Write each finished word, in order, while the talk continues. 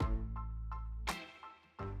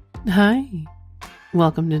Hi,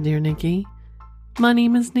 welcome to Dear Nikki. My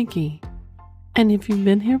name is Nikki, and if you've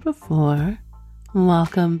been here before,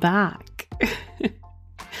 welcome back.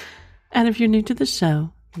 And if you're new to the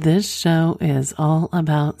show, this show is all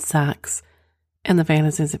about sex and the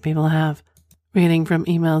fantasies that people have. Reading from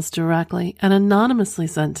emails directly and anonymously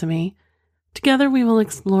sent to me, together we will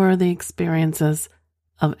explore the experiences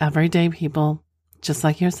of everyday people just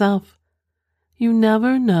like yourself. You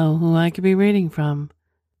never know who I could be reading from.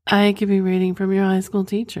 I could be reading from your high school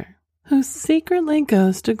teacher who secretly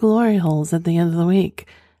goes to glory holes at the end of the week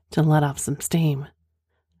to let off some steam.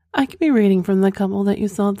 I could be reading from the couple that you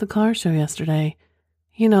saw at the car show yesterday.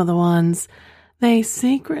 You know, the ones, they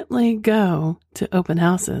secretly go to open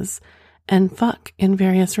houses and fuck in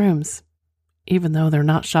various rooms, even though they're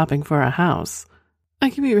not shopping for a house. I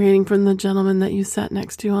could be reading from the gentleman that you sat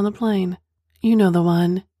next to on the plane. You know the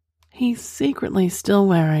one. He's secretly still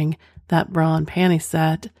wearing that bra and panty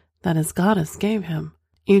set that his goddess gave him.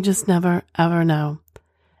 You just never, ever know.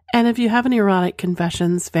 And if you have any erotic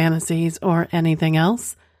confessions, fantasies, or anything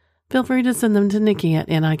else, feel free to send them to Nikki at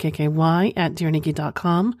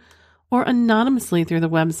nikky@dearnikki.com or anonymously through the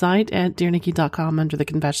website at dearnikki.com under the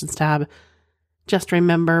Confessions tab. Just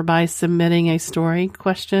remember, by submitting a story,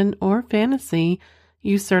 question, or fantasy,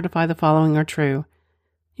 you certify the following are true.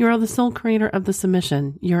 You are the sole creator of the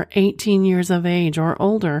submission. You're 18 years of age or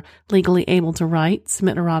older, legally able to write,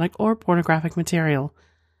 submit erotic or pornographic material.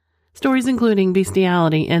 Stories including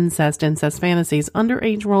bestiality, incest fantasies,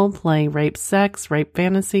 underage role play, rape, sex, rape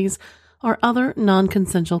fantasies, or other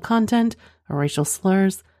non-consensual content or racial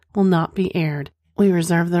slurs will not be aired. We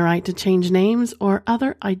reserve the right to change names or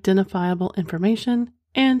other identifiable information,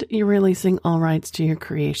 and you're releasing all rights to your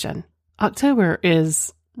creation. October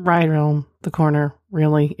is right around the corner,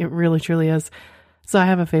 really. It really, truly is. So I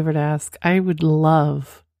have a favor to ask. I would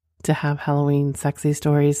love to have Halloween sexy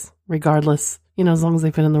stories, regardless, as long as they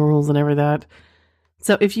fit in the rules and everything that.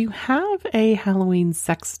 So if you have a Halloween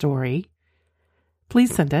sex story,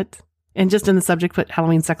 please send it. And just in the subject, put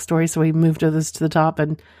Halloween sex story. So we moved this to the top,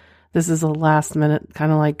 and this is a last minute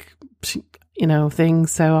kind of like, thing.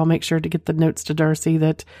 So I'll make sure to get the notes to Darcy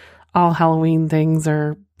that all Halloween things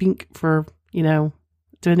are pink for,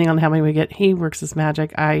 depending on how many we get. He works his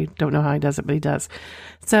magic. I don't know how he does it, but he does.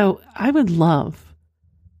 So I would love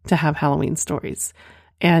to have Halloween stories.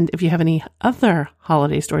 And if you have any other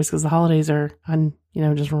holiday stories, because the holidays are on,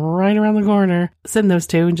 just right around the corner, send those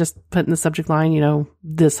too, and just put in the subject line,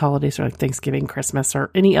 this holiday, so like Thanksgiving, Christmas,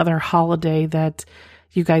 or any other holiday that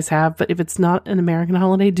you guys have. But if it's not an American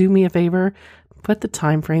holiday, do me a favor, put the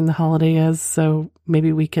time frame the holiday is, so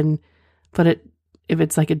maybe we can put it, if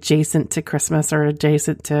it's like adjacent to Christmas or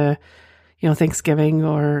adjacent to, Thanksgiving,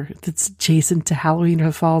 or if it's adjacent to Halloween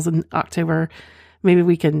or falls in October, maybe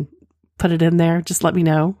we can put it in there. Just let me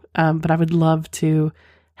know. But I would love to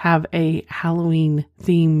have a Halloween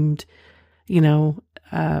themed,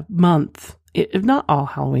 month, if not all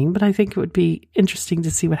Halloween, but I think it would be interesting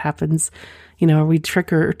to see what happens. Are we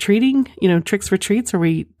trick or treating, tricks for treats? Or are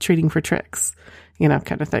we treating for tricks,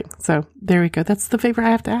 kind of thing. So there we go. That's the favor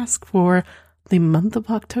I have to ask for the month of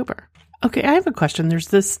October. Okay, I have a question. There's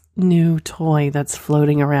this new toy that's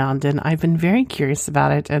floating around, and I've been very curious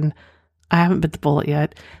about it, and I haven't bit the bullet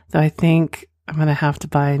yet, though I think I'm going to have to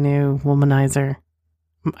buy a new womanizer.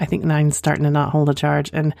 I think mine's starting to not hold a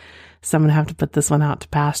charge, and so I'm going to have to put this one out to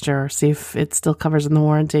pasture, see if it still covers in the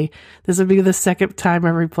warranty. This would be the second time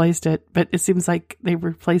I've replaced it, but it seems like they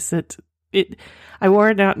replace it. I wore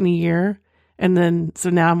it out in a year, and then, so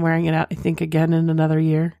now I'm wearing it out, I think, again in another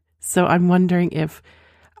year. So I'm wondering if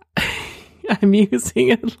I'm using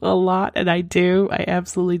it a lot, and I do. I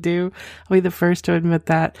absolutely do. I'll be the first to admit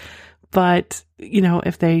that. But,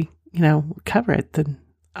 if they, cover it, then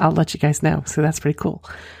I'll let you guys know. So that's pretty cool.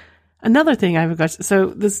 Another thing I have a question. So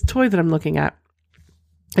this toy that I'm looking at,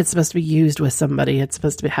 it's supposed to be used with somebody. It's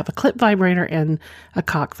supposed to have a clip vibrator and a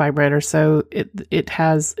cock vibrator. So it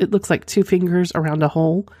looks like two fingers around a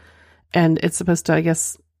hole, and it's supposed to, I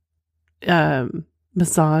guess,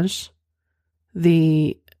 massage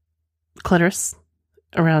the clitoris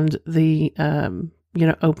around the,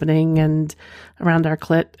 opening and around our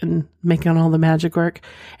clit and making all the magic work.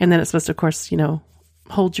 And then it's supposed to, of course,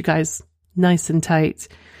 hold you guys nice and tight.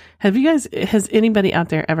 Has anybody out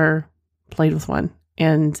there ever played with one?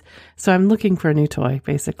 And so I'm looking for a new toy,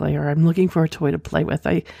 basically, or I'm looking for a toy to play with.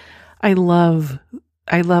 I love.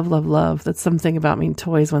 That's something about me.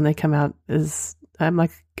 Toys, when they come out, I'm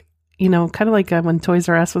like, kind of like when Toys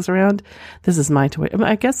R Us was around. This is my toy.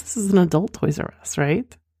 I guess this is an adult Toys R Us, right?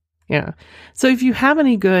 Yeah. So if you have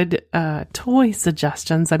any good toy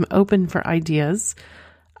suggestions, I'm open for ideas.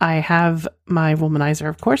 I have my womanizer,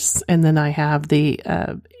 of course, and then I have the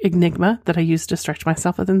Enigma that I use to stretch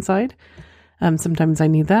myself with inside. Sometimes I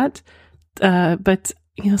need that. But,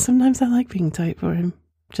 sometimes I like being tight for him.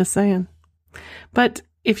 Just saying. But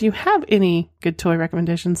if you have any good toy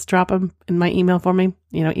recommendations, drop them in my email for me.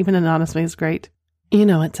 Even anonymously is great. You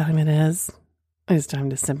know what time it is. It's time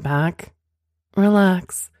to sit back,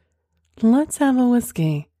 relax. Let's have a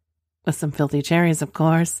whiskey with some filthy cherries, of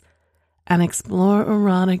course, and explore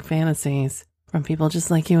erotic fantasies from people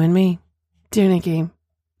just like you and me. Dear Nikki,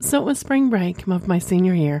 so it was spring break of my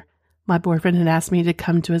senior year. My boyfriend had asked me to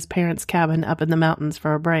come to his parents' cabin up in the mountains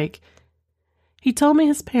for a break. He told me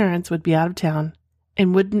his parents would be out of town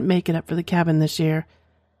and wouldn't make it up for the cabin this year.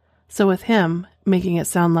 So with him making it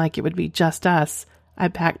sound like it would be just us, I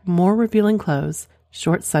packed more revealing clothes,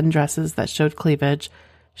 short sundresses that showed cleavage,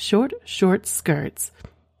 short skirts.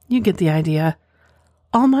 You get the idea.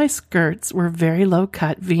 All my skirts were very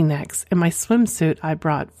low-cut V-necks, and my swimsuit I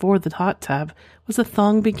brought for the hot tub was a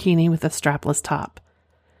thong bikini with a strapless top.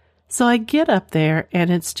 So I get up there, and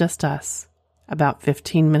it's just us. About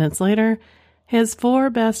 15 minutes later, his 4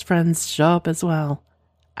 best friends show up as well.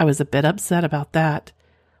 I was a bit upset about that.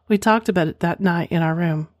 We talked about it that night in our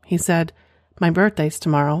room. He said, "My birthday's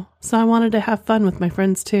tomorrow, so I wanted to have fun with my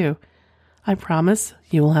friends too. I promise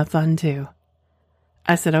you will have fun too."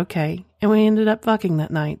 I said okay, and we ended up fucking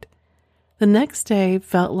that night. The next day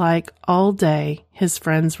felt like all day his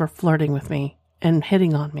friends were flirting with me and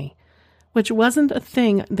hitting on me, which wasn't a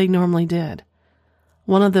thing they normally did.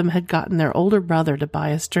 One of them had gotten their older brother to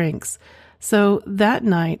buy us drinks, so that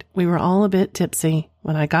night we were all a bit tipsy.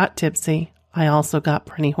 When I got tipsy, I also got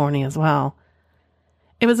pretty horny as well.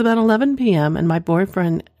 It was about 11 p.m. and my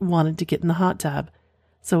boyfriend wanted to get in the hot tub,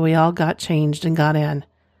 so we all got changed and got in.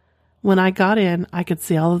 When I got in, I could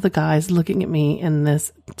see all of the guys looking at me in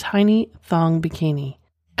this tiny thong bikini.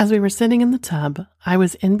 As we were sitting in the tub, I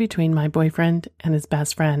was in between my boyfriend and his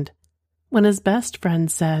best friend. When his best friend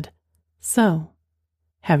said, "So,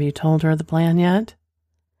 have you told her the plan yet?"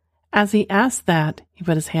 As he asked that, he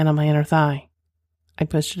put his hand on my inner thigh. I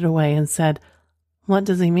pushed it away and said, "What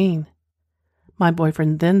does he mean?" My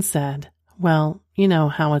boyfriend then said, "Well, you know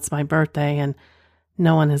how it's my birthday and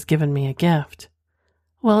no one has given me a gift."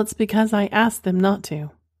 Well, it's because I asked them not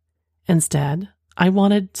to. Instead, I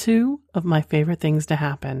wanted 2 of my favorite things to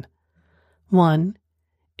happen. One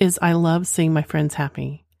is I love seeing my friends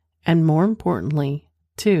happy. And more importantly,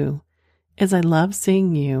 2 is I love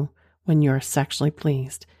seeing you when you're sexually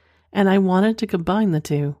pleased. And I wanted to combine the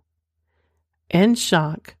 2. In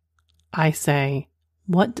shock, I say,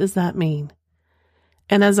 "What does that mean?"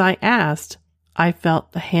 And as I asked, I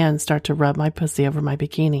felt the hand start to rub my pussy over my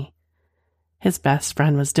bikini. His best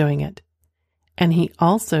friend was doing it. And he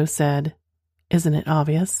also said, "Isn't it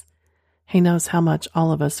obvious? He knows how much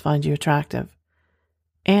all of us find you attractive.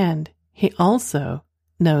 And he also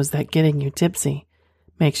knows that getting you tipsy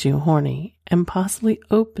makes you horny and possibly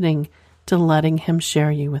opening to letting him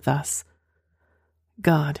share you with us."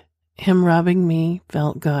 God, him rubbing me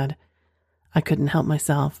felt good. I couldn't help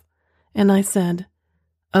myself. And I said,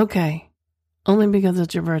 "Okay, only because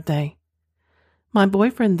it's your birthday." My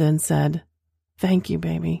boyfriend then said, "Thank you,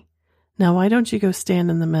 baby. Now why don't you go stand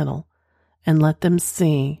in the middle and let them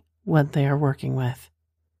see what they are working with?"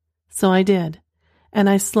 So I did, and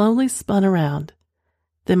I slowly spun around.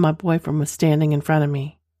 Then my boyfriend was standing in front of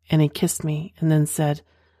me, and he kissed me and then said,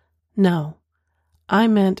 "No, I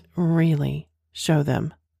meant really show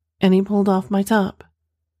them." And he pulled off my top.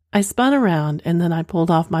 I spun around and then I pulled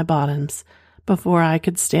off my bottoms. Before I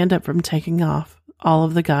could stand up from taking off, all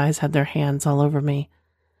of the guys had their hands all over me.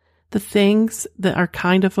 The things that are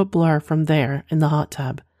kind of a blur from there in the hot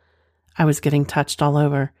tub. I was getting touched all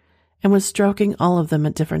over and was stroking all of them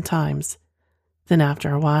at different times. Then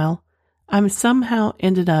after a while, I somehow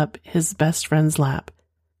ended up his best friend's lap,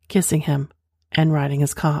 kissing him and riding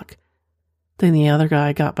his cock. Then the other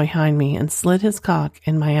guy got behind me and slid his cock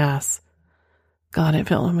in my ass. God, it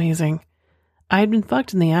felt amazing. I had been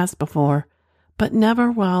fucked in the ass before, but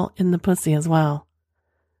never while in the pussy as well.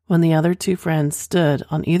 When the other 2 friends stood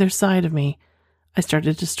on either side of me, I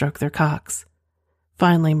started to stroke their cocks.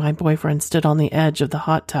 Finally, my boyfriend stood on the edge of the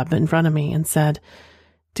hot tub in front of me and said,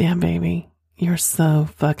 "Damn, baby, you're so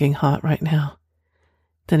fucking hot right now."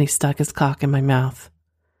 Then he stuck his cock in my mouth.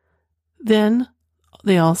 Then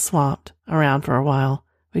they all swapped around for a while.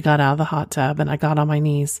 We got out of the hot tub and I got on my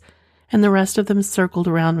knees, and the rest of them circled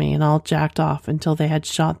around me and all jacked off until they had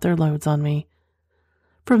shot their loads on me.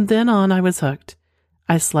 From then on, I was hooked.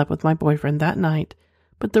 I slept with my boyfriend that night,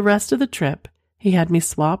 but the rest of the trip, he had me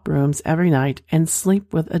swap rooms every night and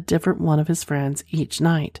sleep with a different one of his friends each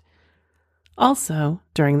night. Also,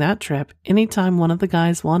 during that trip, anytime one of the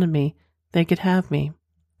guys wanted me, they could have me.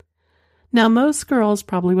 Now, most girls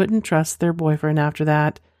probably wouldn't trust their boyfriend after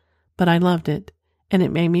that, but I loved it, and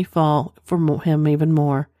it made me fall for him even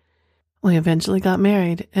more. We eventually got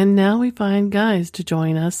married, and now we find guys to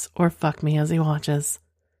join us or fuck me as he watches.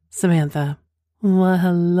 Samantha. Well,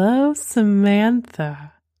 hello,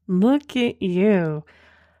 Samantha. Look at you.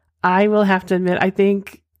 I will have to admit, I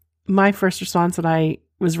think my first response when I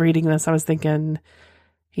was reading this, I was thinking,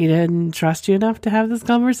 he didn't trust you enough to have this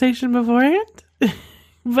conversation beforehand?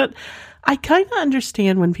 But I kind of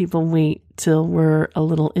understand when people wait till we're a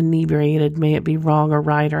little inebriated, may it be wrong or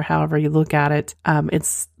right or however you look at it.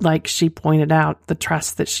 It's like she pointed out, the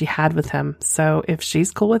trust that she had with him. So if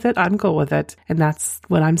she's cool with it, I'm cool with it. And that's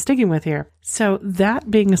what I'm sticking with here. So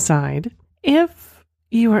that being aside, if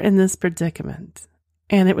you were in this predicament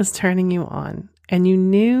and it was turning you on and you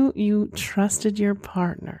knew you trusted your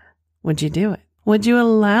partner, would you do it? Would you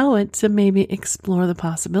allow it to maybe explore the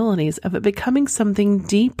possibilities of it becoming something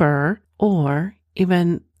deeper or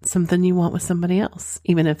even something you want with somebody else,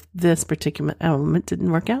 even if this particular element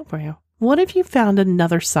didn't work out for you? What if you found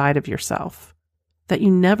another side of yourself that you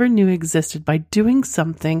never knew existed by doing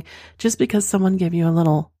something just because someone gave you a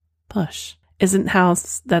little push?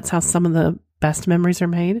 That's how some of the best memories are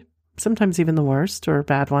made? Sometimes even the worst or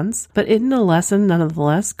bad ones. But isn't a lesson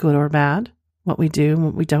nonetheless good or bad? What we do,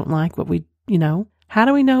 what we don't like, how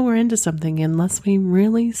do we know we're into something unless we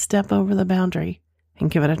really step over the boundary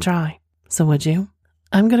and give it a try? So would you?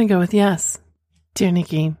 I'm going to go with yes. Dear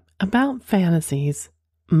Nikki, about fantasies,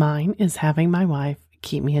 mine is having my wife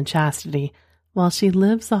keep me in chastity while she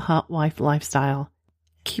lives a hot wife lifestyle.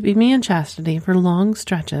 Keeping me in chastity for long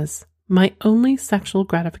stretches, my only sexual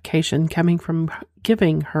gratification coming from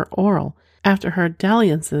giving her oral after her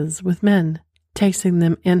dalliances with men, tasting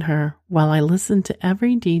them in her while I listen to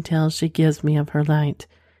every detail she gives me of her night,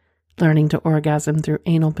 learning to orgasm through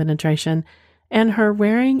anal penetration, and her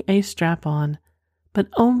wearing a strap-on, but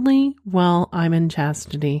only while I'm in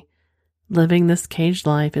chastity. Living this caged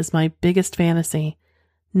life is my biggest fantasy,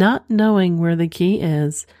 not knowing where the key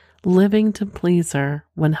is, living to please her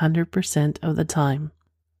 100% of the time.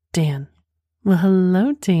 Dan. Well,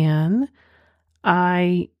 hello, Dan.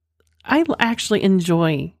 I actually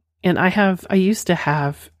enjoy, and I used to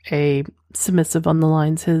have a submissive on the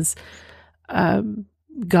lines. His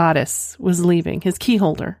goddess was leaving. His key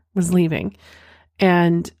holder was leaving.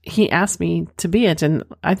 And he asked me to be it. And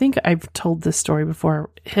I think I've told this story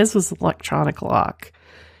before. His was electronic lock.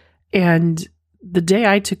 And the day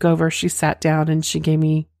I took over, she sat down and she gave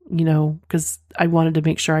me, because I wanted to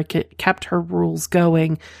make sure I kept her rules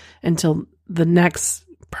going until the next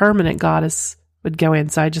permanent goddess would go in.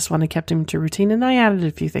 So I just wanted to kept him to routine. And I added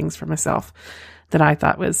a few things for myself that I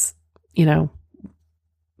thought was,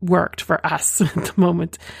 worked for us at the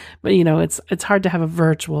moment. But, it's hard to have a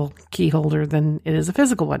virtual key holder than it is a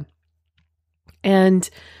physical one. And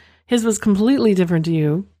his was completely different to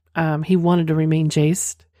you. He wanted to remain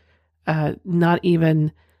chaste. Not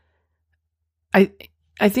even, I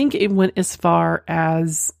think it went as far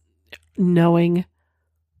as knowing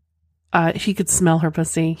he could smell her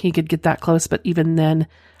pussy. He could get that close, but even then,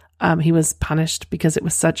 he was punished because it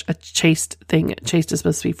was such a chaste thing. Chaste is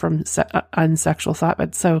supposed to be from unsexual thought,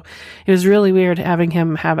 but so it was really weird having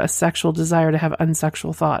him have a sexual desire to have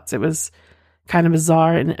unsexual thoughts. It was kind of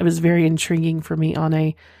bizarre, and it was very intriguing for me on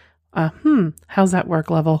a how's that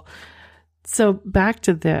work level. So back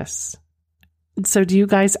to this. So do you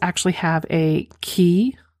guys actually have a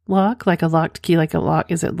key lock, like a locked key, like a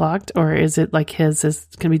lock? Is it locked, or is it like his is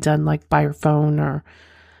can be done like by your phone or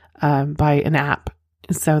by an app?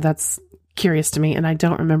 So that's curious to me, and I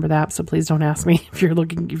don't remember the app, so please don't ask me if you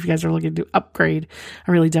guys are looking to upgrade.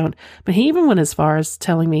 I really don't. But he even went as far as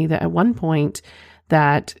telling me that at one point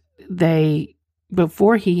that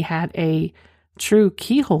before he had a true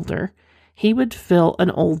key holder, he would fill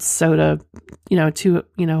an old soda,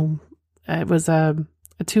 it was a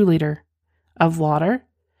 2-liter of water,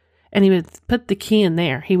 and he would put the key in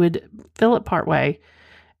there. He would fill it part way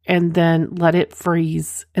and then let it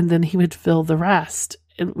freeze, and then he would fill the rest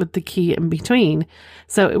with the key in between.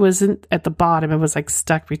 So it wasn't at the bottom. It was like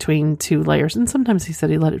stuck between 2 layers. And sometimes he said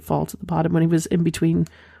he let it fall to the bottom when he was in between,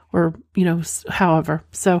 or, however.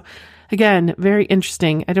 So again, very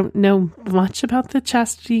interesting. I don't know much about the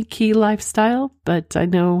chastity key lifestyle, but I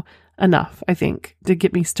know enough, I think, to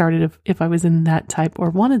get me started if I was in that type or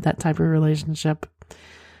wanted that type of relationship.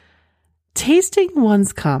 Tasting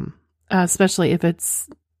one's cum, especially if it's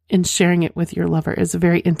in sharing it with your lover, is a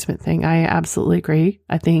very intimate thing. I absolutely agree.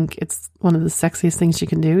 I think it's one of the sexiest things you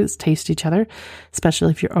can do is taste each other,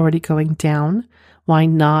 especially if you're already going down Why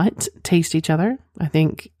not taste each other? I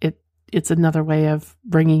think it's another way of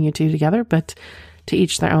bringing you two together, but to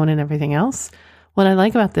each their own and everything else. What I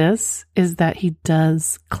like about this is that he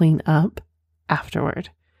does clean up afterward.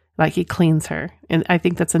 Like he cleans her. And I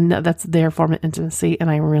think that's their form of intimacy.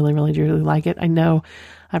 And I really, really, really like it. I know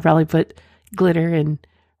I probably put glitter and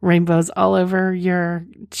rainbows all over your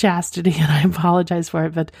chastity, and I apologize for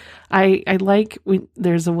it. But I like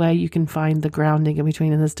there's a way you can find the grounding in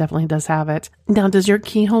between, and this definitely does have it. Now, does your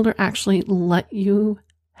key holder actually let you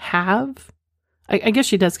have? I guess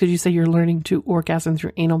she does, because you say you're learning to orgasm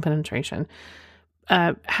through anal penetration.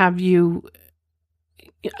 Have you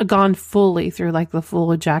gone fully through like the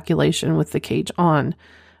full ejaculation with the cage on,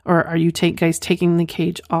 or are you guys taking the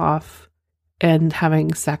cage off and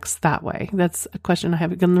having sex that way? That's a question I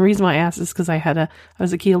have. And the reason why I asked is because I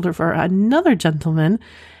was a key holder for another gentleman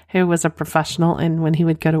who was a professional, and when he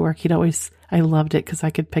would go to work, I loved it because I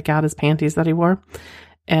could pick out his panties that he wore,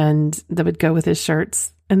 and that would go with his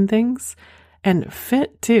shirts and things, and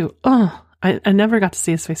fit too. Oh, I never got to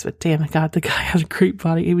see his face, but damn it, God, the guy had a great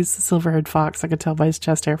body. He was a silver-haired fox. I could tell by his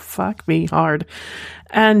chest hair. Fuck me hard.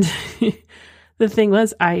 And the thing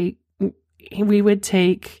was, I would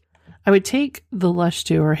take the Lush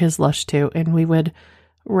 2 or his Lush 2, and we would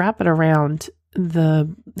wrap it around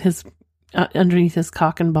his underneath his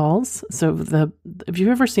cock and balls. So if you've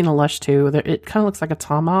ever seen a Lush 2, it kind of looks like a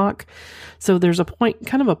tomahawk. So there's a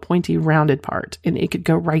kind of a pointy rounded part, and it could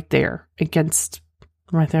go right there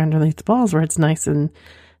underneath the balls where it's nice and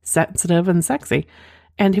sensitive and sexy.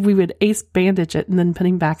 And we would ace bandage it and then put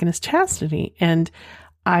him back in his chastity. And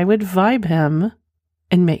I would vibe him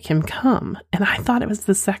and make him come. And I thought it was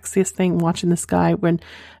the sexiest thing watching this guy, when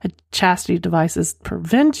a chastity devices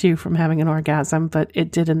prevent you from having an orgasm, but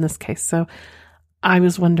it did in this case. So I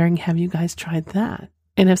was wondering, have you guys tried that?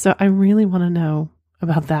 And if so, I really want to know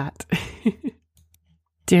about that.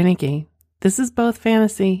 Dear Nikki, this is both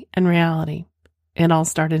fantasy and reality. It all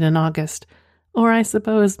started in August, or I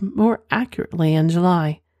suppose more accurately in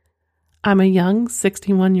July. I'm a young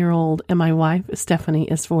 61-year-old, and my wife, Stephanie,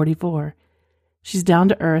 is 44. She's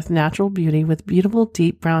down-to-earth, natural beauty with beautiful,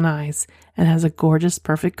 deep brown eyes, and has a gorgeous,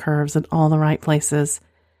 perfect curves in all the right places.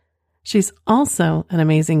 She's also an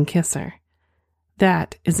amazing kisser.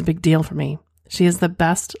 That is a big deal for me. She is the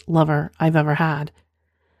best lover I've ever had.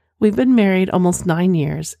 We've been married almost 9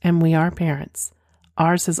 years, and we are parents.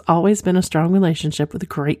 Ours has always been a strong relationship with a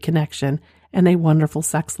great connection and a wonderful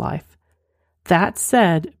sex life. That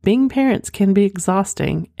said, being parents can be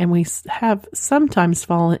exhausting, and we have sometimes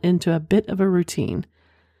fallen into a bit of a routine.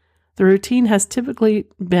 The routine has typically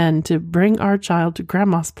been to bring our child to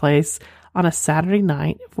Grandma's place on a Saturday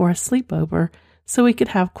night for a sleepover so we could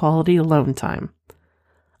have quality alone time.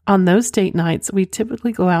 On those date nights, we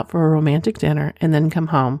typically go out for a romantic dinner and then come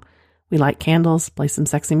home. We light candles, play some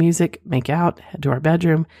sexy music, make out, head to our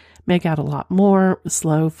bedroom, make out a lot more,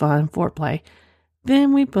 slow, fun foreplay.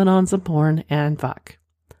 Then we put on some porn and fuck.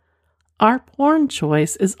 Our porn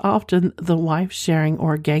choice is often the wife sharing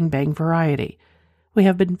or gangbang variety. We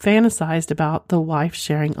have been fantasized about the wife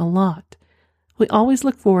sharing a lot. We always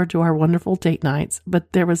look forward to our wonderful date nights,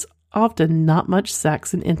 but there was often not much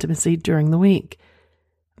sex and intimacy during the week.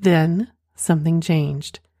 Then something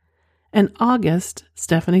changed. In August,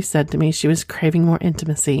 Stephanie said to me she was craving more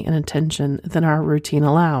intimacy and attention than our routine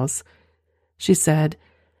allows. She said,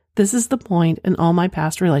 "This is the point in all my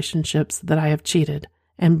past relationships that I have cheated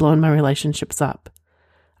and blown my relationships up.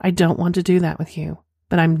 I don't want to do that with you,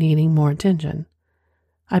 but I'm needing more attention."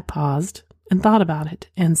 I paused and thought about it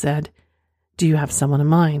and said, "Do you have someone in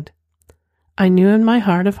mind?" I knew in my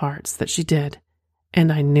heart of hearts that she did,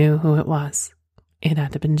 and I knew who it was. It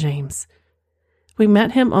had to have been James. We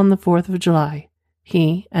met him on the 4th of July.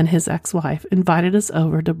 He and his ex-wife invited us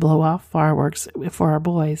over to blow off fireworks for our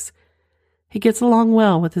boys. He gets along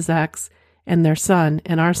well with his ex, and their son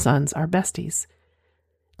and our sons are besties.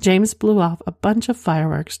 James blew off a bunch of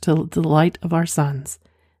fireworks to the delight of our sons.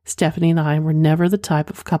 Stephanie and I were never the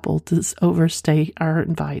type of couple to overstay our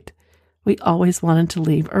invite. We always wanted to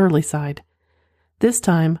leave early side. This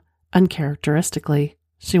time, uncharacteristically,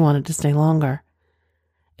 she wanted to stay longer.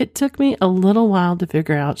 It took me a little while to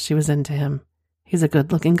figure out she was into him. He's a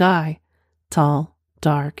good-looking guy, tall,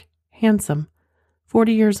 dark, handsome,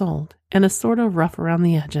 40 years old, and is sort of rough around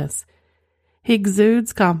the edges. He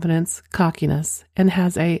exudes confidence, cockiness, and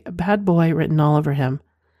has a bad boy written all over him.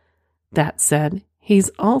 That said, he's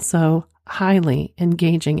also highly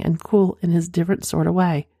engaging and cool in his different sort of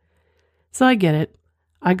way. So I get it.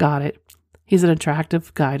 I got it. He's an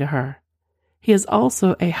attractive guy to her. He is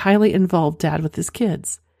also a highly involved dad with his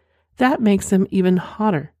kids. That makes him even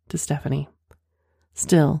hotter to Stephanie.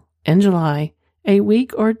 Still, in July, A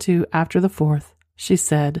week or two after the 4th, she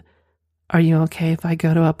said, "Are you okay if I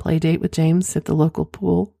go to a play date with James at the local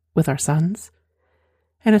pool with our sons?"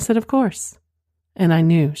 And I said, "Of course." And I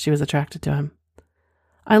knew she was attracted to him.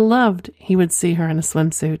 I loved he would see her in a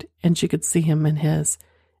swimsuit and she could see him in his.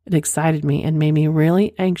 It excited me and made me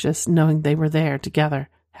really anxious knowing they were there together,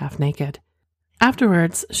 half naked.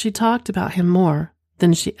 Afterwards, she talked about him more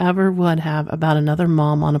than she ever would have about another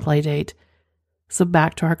mom on a play date. So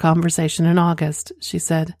back to our conversation in August, she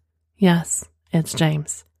said, "Yes, it's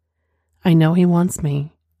James. I know he wants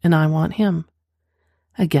me, and I want him."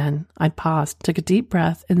 Again, I paused, took a deep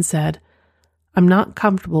breath, and said, "I'm not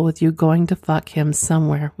comfortable with you going to fuck him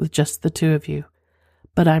somewhere with just the two of you,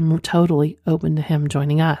 but I'm totally open to him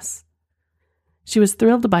joining us." She was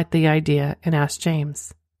thrilled about the idea and asked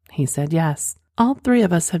James. He said yes. All three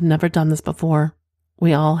of us have never done this before.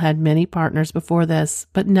 We all had many partners before this,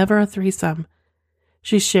 but never a threesome.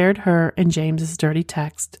 She shared her and James's dirty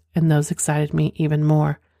text, and those excited me even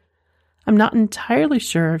more. I'm not entirely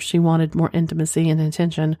sure if she wanted more intimacy and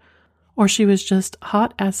attention, or she was just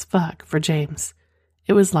hot as fuck for James.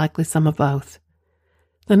 It was likely some of both.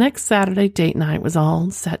 The next Saturday date night was all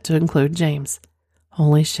set to include James.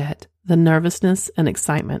 Holy shit, the nervousness and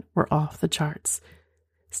excitement were off the charts.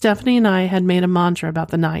 Stephanie and I had made a mantra about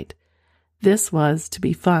the night. This was to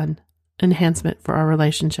be fun, enhancement for our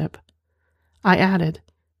relationship. I added,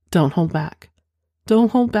 "Don't hold back.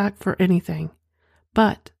 Don't hold back for anything.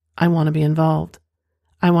 But I want to be involved.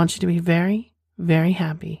 I want you to be very, very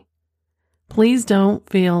happy. Please don't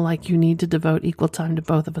feel like you need to devote equal time to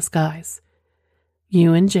both of us guys.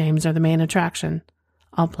 You and James are the main attraction.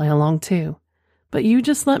 I'll play along too. But you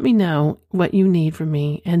just let me know what you need from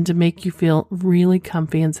me and to make you feel really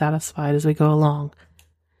comfy and satisfied as we go along."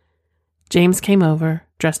 James came over,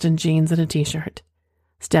 dressed in jeans and a t-shirt.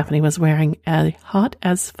 Stephanie was wearing a hot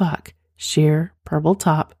as fuck sheer purple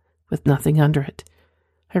top with nothing under it.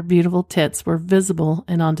 Her beautiful tits were visible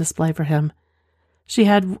and on display for him. She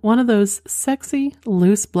had one of those sexy,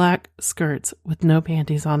 loose black skirts with no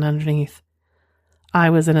panties on underneath. I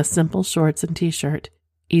was in a simple shorts and t-shirt,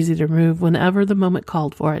 easy to remove whenever the moment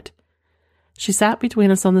called for it. She sat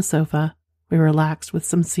between us on the sofa. We relaxed with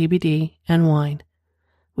some CBD and wine.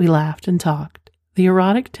 We laughed and talked. The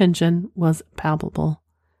erotic tension was palpable.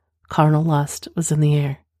 Carnal lust was in the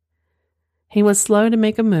air. He was slow to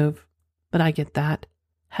make a move, but I get that.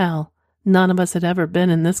 Hell, none of us had ever been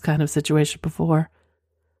in this kind of situation before.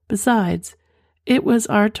 Besides, it was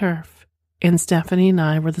our turf, and Stephanie and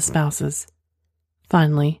I were the spouses.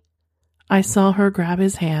 Finally, I saw her grab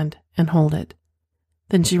his hand and hold it.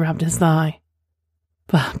 Then she rubbed his thigh.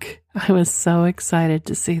 Fuck, I was so excited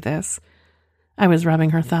to see this. I was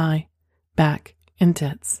rubbing her thigh, back, and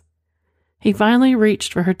tits. He finally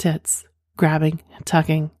reached for her tits, grabbing,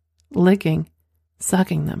 tugging, licking,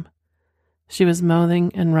 sucking them. She was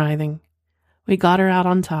moaning and writhing. We got her out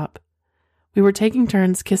on top. We were taking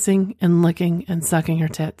turns kissing and licking and sucking her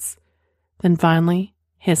tits. Then finally,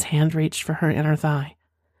 his hand reached for her inner thigh.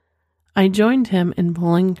 I joined him in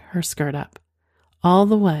pulling her skirt up all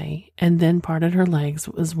the way and then parted her legs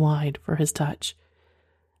as wide for his touch.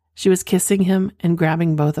 She was kissing him and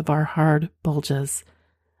grabbing both of our hard bulges.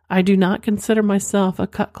 I do not consider myself a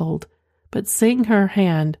cuckold, but seeing her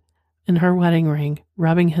hand in her wedding ring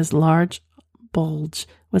rubbing his large bulge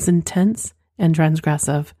was intense and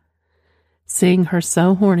transgressive. Seeing her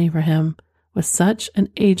so horny for him with such an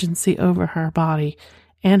agency over her body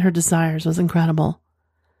and her desires was incredible.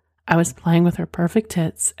 I was playing with her perfect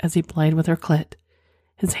tits as he played with her clit.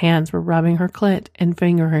 His hands were rubbing her clit and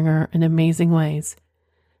fingering her in amazing ways.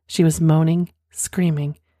 She was moaning,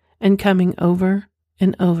 screaming, and coming over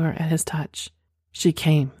and over at his touch. She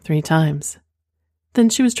came 3 times. Then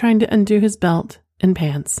she was trying to undo his belt and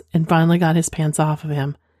pants and finally got his pants off of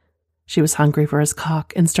him. She was hungry for his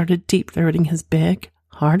cock and started deep-throating his big,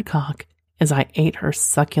 hard cock as I ate her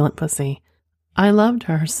succulent pussy. I loved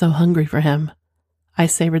her so hungry for him. I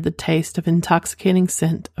savored the taste of intoxicating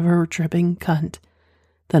scent of her dripping cunt.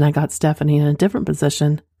 Then I got Stephanie in a different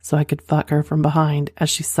position so I could fuck her from behind as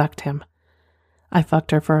she sucked him. I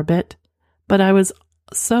fucked her for a bit, but I was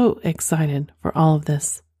so excited for all of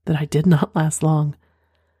this that I did not last long.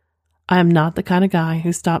 I am not the kind of guy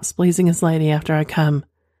who stops pleasing his lady after I come,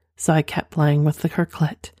 so I kept playing with her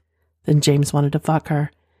clit. Then James wanted to fuck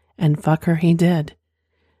her, and fuck her he did.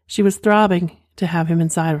 She was throbbing to have him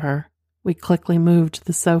inside of her. We quickly moved to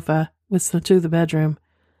the sofa to the bedroom.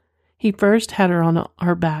 He first had her on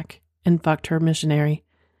her back and fucked her missionary,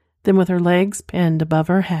 then with her legs pinned above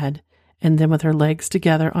her head, and then with her legs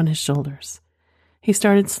together on his shoulders. He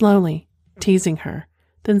started slowly, teasing her,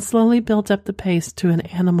 then slowly built up the pace to an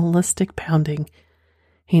animalistic pounding.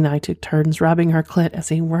 He and I took turns rubbing her clit as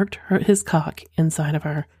he worked his cock inside of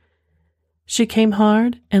her. She came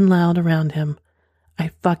hard and loud around him.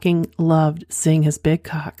 I fucking loved seeing his big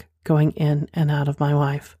cock going in and out of my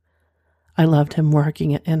wife. I loved him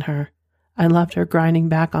working it in her. I loved her grinding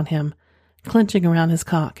back on him, clenching around his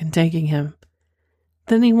cock and taking him.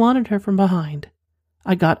 Then he wanted her from behind.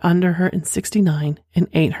 I got under her in 69 and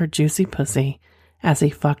ate her juicy pussy as he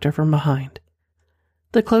fucked her from behind.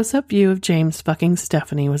 The close-up view of James fucking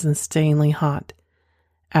Stephanie was insanely hot.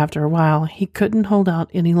 After a while, he couldn't hold out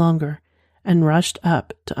any longer and rushed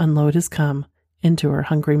up to unload his cum into her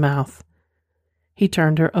hungry mouth. He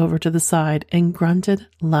turned her over to the side and grunted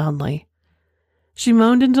loudly. She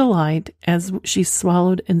moaned in delight as she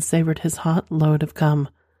swallowed and savored his hot load of cum.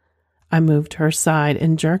 I moved to her side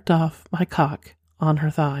and jerked off my cock on her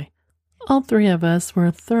thigh. All three of us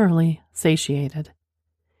were thoroughly satiated.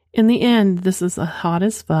 In the end, this is a hot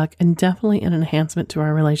as fuck and definitely an enhancement to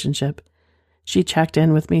our relationship. She checked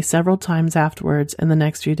in with me several times afterwards in the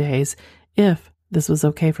next few days if this was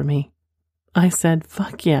okay for me. I said,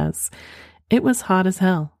 fuck yes. It was hot as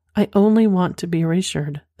hell. I only want to be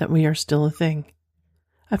reassured that we are still a thing.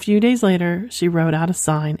 A few days later, she wrote out a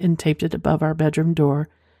sign and taped it above our bedroom door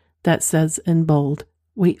that says in bold,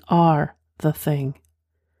 "We are the thing."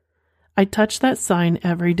 I touch that sign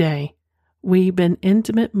every day. We've been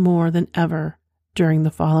intimate more than ever during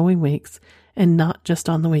the following weeks and not just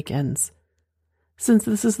on the weekends. Since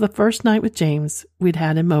this is the first night with James, we'd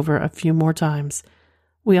had him over a few more times.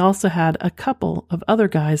 We also had a couple of other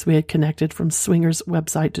guys we had connected from Swingers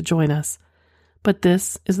website to join us. But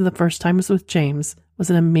this is the first time with James was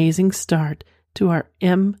an amazing start to our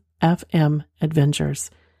MFM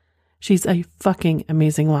adventures. She's a fucking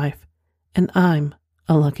amazing wife, and I'm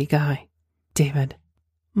a lucky guy. David.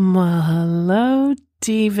 Well, hello,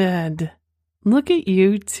 David. Look at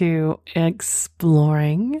you two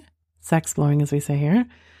exploring, sexploring as we say here,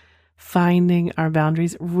 finding our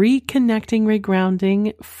boundaries, reconnecting,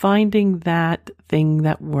 regrounding, finding that thing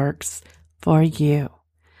that works for you.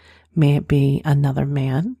 May it be another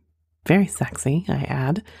man, very sexy, I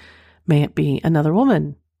add. May it be another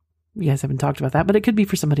woman. You guys haven't talked about that, but it could be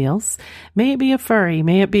for somebody else. May it be a furry.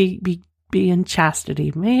 May it be in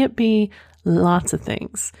chastity. May it be lots of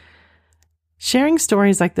things. Sharing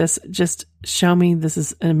stories like this just show me this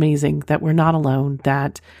is amazing, that we're not alone,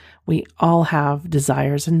 that we all have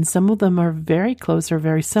desires, and some of them are very close or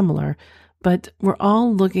very similar, but we're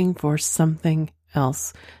all looking for something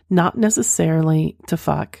else, not necessarily to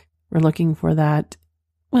fuck. We're looking for that.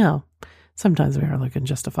 Well, sometimes we are looking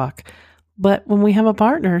just to fuck. But when we have a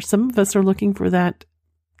partner, some of us are looking for that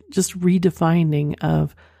just redefining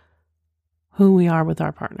of who we are with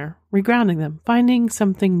our partner, regrounding them, finding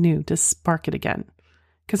something new to spark it again.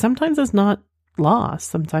 Because sometimes it's not lost.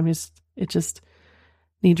 Sometimes it just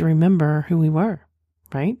need to remember who we were,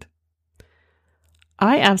 right?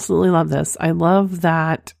 I absolutely love this. I love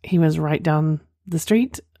that he was right down the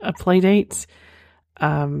street, a play date.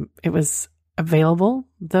 It was available,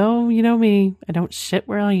 though, you know me, I don't shit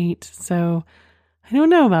where I eat, so I don't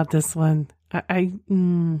know about this one. But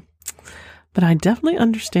I definitely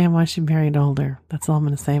understand why she married older. That's all I'm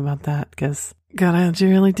going to say about that, because God, I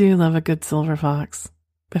really do love a good silver fox,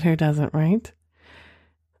 but who doesn't, right?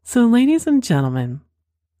 So, ladies and gentlemen,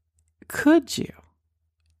 could you,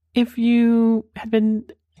 if you had been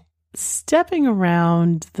stepping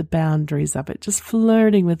around the boundaries of it, just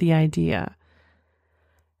flirting with the idea,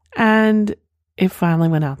 and it finally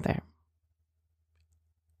went out there,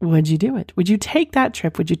 would you do it? Would you take that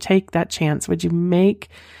trip? Would you take that chance? Would you make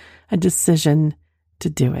a decision to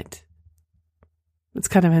do it? It's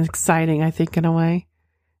kind of exciting, I think, in a way,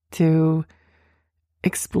 to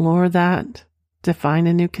explore that, to find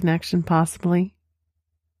a new connection, possibly.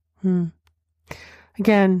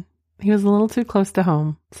 Again, he was a little too close to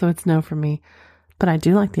home, so it's no for me. But I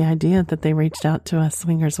do like the idea that they reached out to a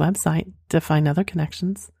Swingers website to find other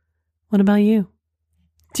connections. What about you?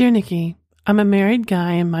 Dear Nikki, I'm a married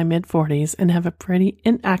guy in my mid-40s and have a pretty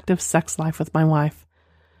inactive sex life with my wife.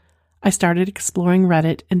 I started exploring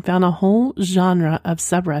Reddit and found a whole genre of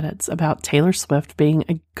subreddits about Taylor Swift being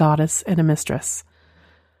a goddess and a mistress.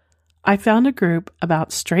 I found a group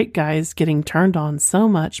about straight guys getting turned on so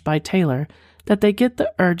much by Taylor that they get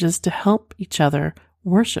the urges to help each other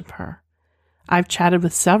worship her. I've chatted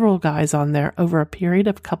with several guys on there over a period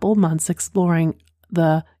of a couple months exploring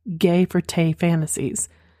the gay for Tay fantasies.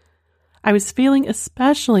 I was feeling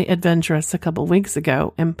especially adventurous a couple weeks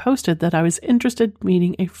ago and posted that I was interested in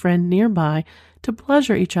meeting a friend nearby to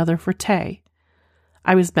pleasure each other for Tay.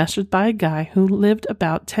 I was messaged by a guy who lived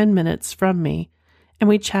about 10 minutes from me and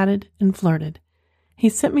we chatted and flirted. He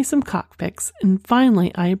sent me some cock pics, and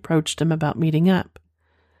finally I approached him about meeting up.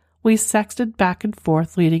 We sexted back and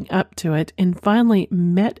forth leading up to it, and finally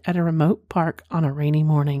met at a remote park on a rainy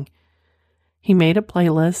morning. He made a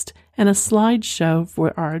playlist and a slideshow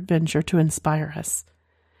for our adventure to inspire us.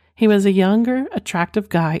 He was a younger, attractive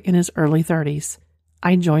guy in his early 30s.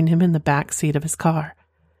 I joined him in the back seat of his car.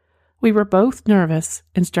 We were both nervous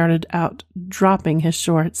and started out dropping his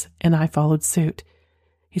shorts, and I followed suit.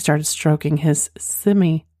 He started stroking his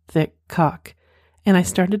semi-thick cock, and I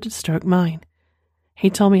started to stroke mine. He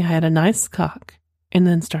told me I had a nice cock, and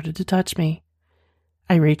then started to touch me.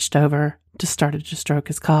 I reached over to start to stroke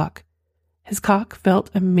his cock. His cock felt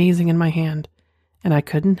amazing in my hand, and I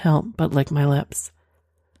couldn't help but lick my lips.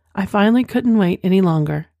 I finally couldn't wait any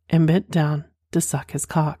longer and bent down to suck his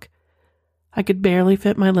cock. I could barely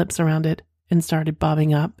fit my lips around it and started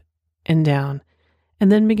bobbing up and down,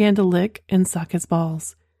 and then began to lick and suck his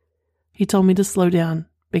balls. He told me to slow down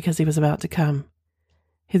because he was about to come.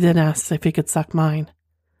 He then asked if he could suck mine.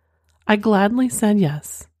 I gladly said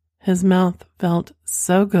yes. His mouth felt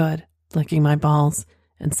so good licking my balls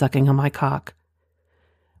and sucking on my cock.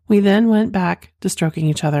 We then went back to stroking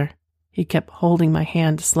each other. He kept holding my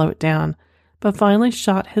hand to slow it down, but finally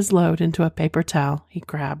shot his load into a paper towel he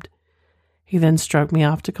grabbed. He then stroked me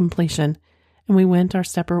off to completion, and we went our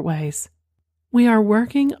separate ways. We are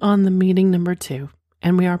working on the meeting number 2,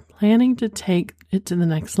 and we are planning to take it to the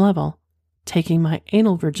next level, taking my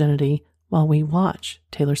anal virginity while we watch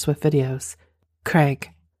Taylor Swift videos.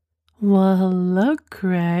 Craig. Well, hello,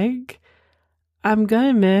 Craig. I'm going to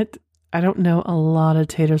admit, I don't know a lot of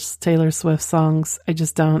Taylor Swift songs. I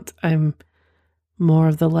just don't. I'm more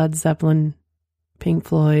of the Led Zeppelin, Pink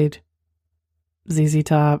Floyd, ZZ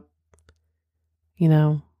Top,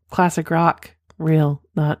 classic rock, real,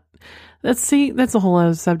 not. That's a whole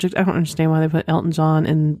other subject. I don't understand why they put Elton John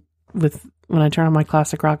in with, when I turn on my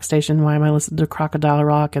classic rock station, why am I listening to Crocodile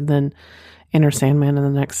Rock and then Enter Sandman in the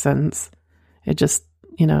next sentence? It just,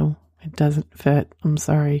 it doesn't fit. I'm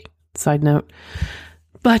sorry. Side note.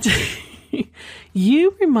 But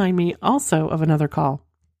you remind me also of another call.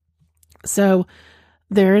 So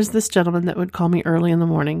there is this gentleman that would call me early in the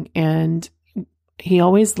morning, and he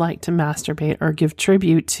always liked to masturbate or give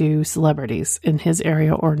tribute to celebrities in his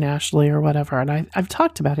area or nationally or whatever. And I've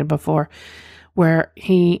talked about him before, where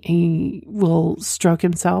he will stroke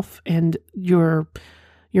himself, and your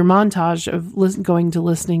montage of going to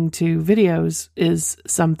listening to videos is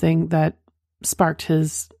something that sparked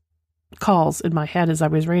his calls in my head as I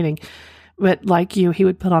was reading. But like you, he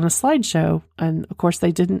would put on a slideshow, and of course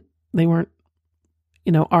they weren't,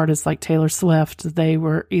 artists like Taylor Swift. They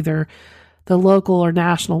were either the local or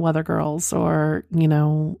national weather girls or,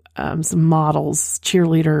 some models,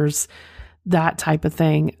 cheerleaders, that type of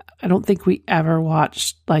thing. I don't think we ever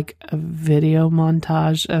watched like a video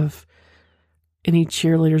montage of any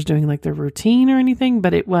cheerleaders doing like their routine or anything,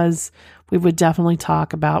 but we would definitely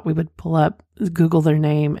talk about, we would pull up, Google their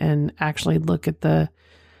name and actually look at the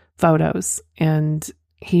photos, and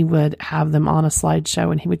he would have them on a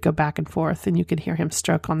slideshow and he would go back and forth and you could hear him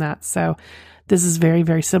stroke on that. So this is very,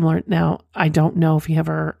 very similar. Now, I don't know if you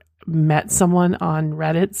ever met someone on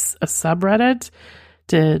Reddit's, a subreddit,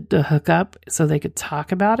 to hook up so they could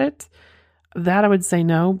talk about it. That I would say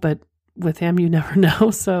no, but with him, you never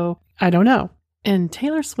know. So I don't know. And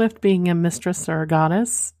Taylor Swift being a mistress or a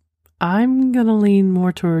goddess, I'm going to lean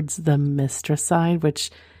more towards the mistress side,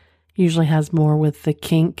 which usually has more with the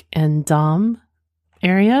kink and dom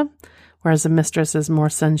area, whereas a mistress is more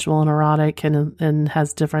sensual and erotic and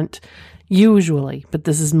has different, usually, but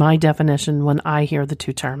this is my definition when I hear the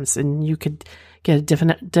two terms, and you could get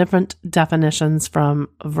different definitions from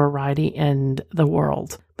Variety and The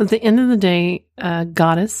World. But at the end of the day, a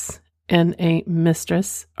goddess and a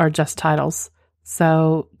mistress are just titles.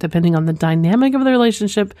 So depending on the dynamic of the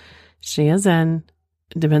relationship she is in,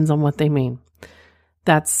 it depends on what they mean.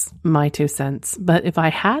 That's my 2 cents. But if I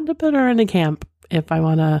had to put her in a camp, if I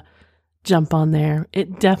want to jump on there,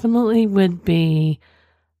 it definitely would be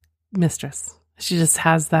mistress. She just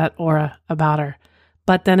has that aura about her.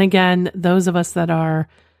 But then again, those of us that are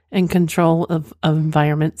in control of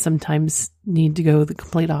environment sometimes need to go the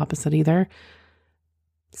complete opposite either.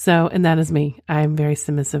 So, and that is me. I'm very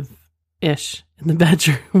submissive-ish in the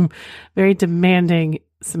bedroom. Very demanding,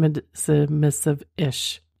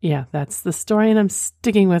 submissive-ish. Yeah, that's the story, and I'm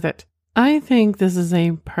sticking with it. I think this is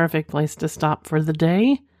a perfect place to stop for the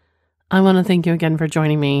day. I want to thank you again for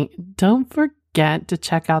joining me. Don't forget to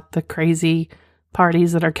check out the crazy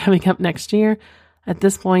parties that are coming up next year. At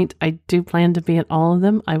this point, I do plan to be at all of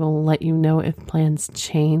them. I will let you know if plans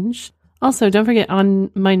change. Also, don't forget,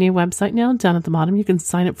 on my new website now, down at the bottom, you can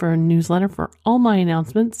sign up for a newsletter for all my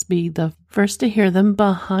announcements. Be the first to hear them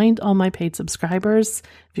behind all my paid subscribers.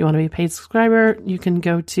 If you want to be a paid subscriber, you can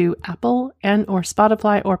go to Apple and or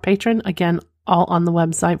Spotify or Patreon. Again, all on the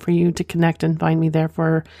website for you to connect and find me there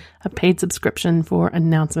for a paid subscription for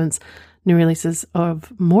announcements. New releases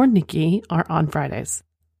of more Nikki are on Fridays.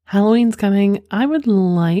 Halloween's coming. I would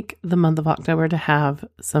like the month of October to have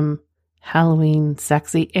some Halloween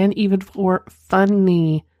sexy and even for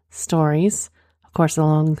funny stories, of course,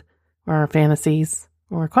 along our fantasies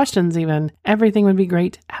or questions even. Everything would be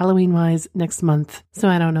great Halloween-wise next month. So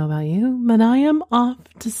I don't know about you, but I am off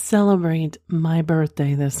to celebrate my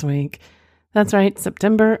birthday this week. That's right,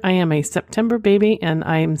 September. I am a September baby, and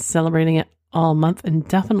I'm celebrating it all month and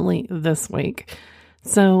definitely this week.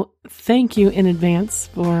 So thank you in advance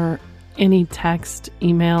for any text,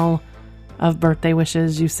 email of birthday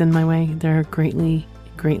wishes you send my way. They're greatly,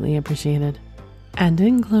 greatly appreciated. And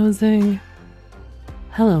in closing,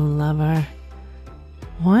 hello, lover.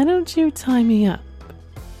 Why don't you tie me up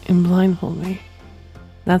and blindfold me?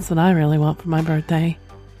 That's what I really want for my birthday.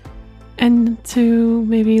 And to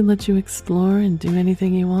maybe let you explore and do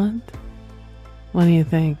anything you want? What do you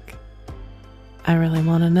think? I really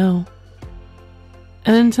want to know.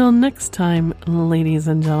 And until next time, ladies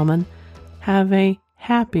and gentlemen, have a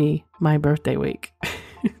happy my birthday week.